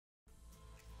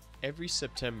Every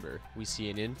September, we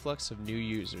see an influx of new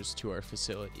users to our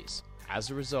facilities. As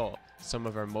a result, some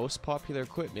of our most popular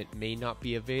equipment may not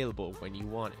be available when you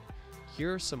want it.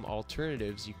 Here are some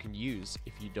alternatives you can use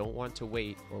if you don't want to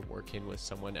wait or work in with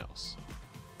someone else.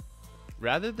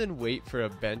 Rather than wait for a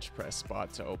bench press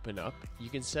spot to open up, you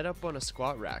can set up on a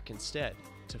squat rack instead.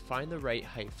 To find the right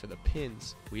height for the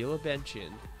pins, wheel a bench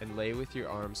in and lay with your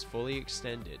arms fully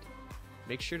extended.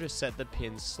 Make sure to set the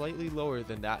pins slightly lower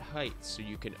than that height so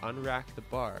you can unrack the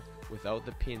bar without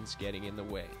the pins getting in the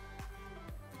way.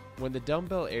 When the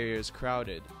dumbbell area is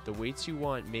crowded, the weights you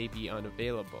want may be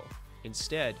unavailable.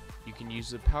 Instead, you can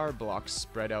use the power blocks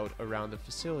spread out around the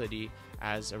facility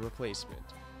as a replacement.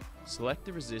 Select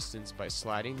the resistance by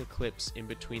sliding the clips in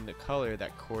between the color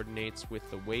that coordinates with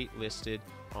the weight listed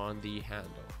on the handle.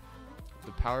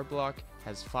 The power block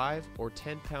has 5 or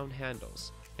 10 pound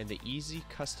handles, and the easy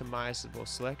customizable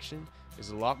selection is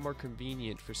a lot more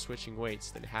convenient for switching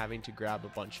weights than having to grab a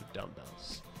bunch of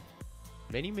dumbbells.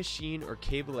 Many machine or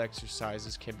cable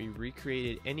exercises can be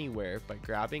recreated anywhere by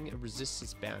grabbing a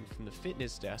resistance band from the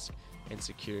fitness desk and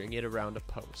securing it around a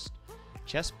post.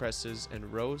 Chest presses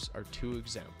and rows are 2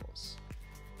 examples.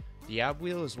 The ab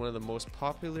wheel is one of the most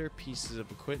popular pieces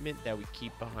of equipment that we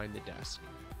keep behind the desk.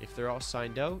 If they're all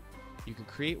signed out, you can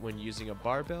create one using a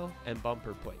barbell and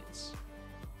bumper plates.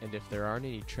 And if there aren't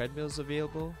any treadmills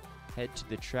available, head to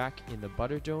the track in the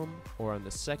Butterdome or on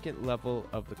the second level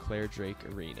of the Claire Drake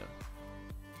Arena.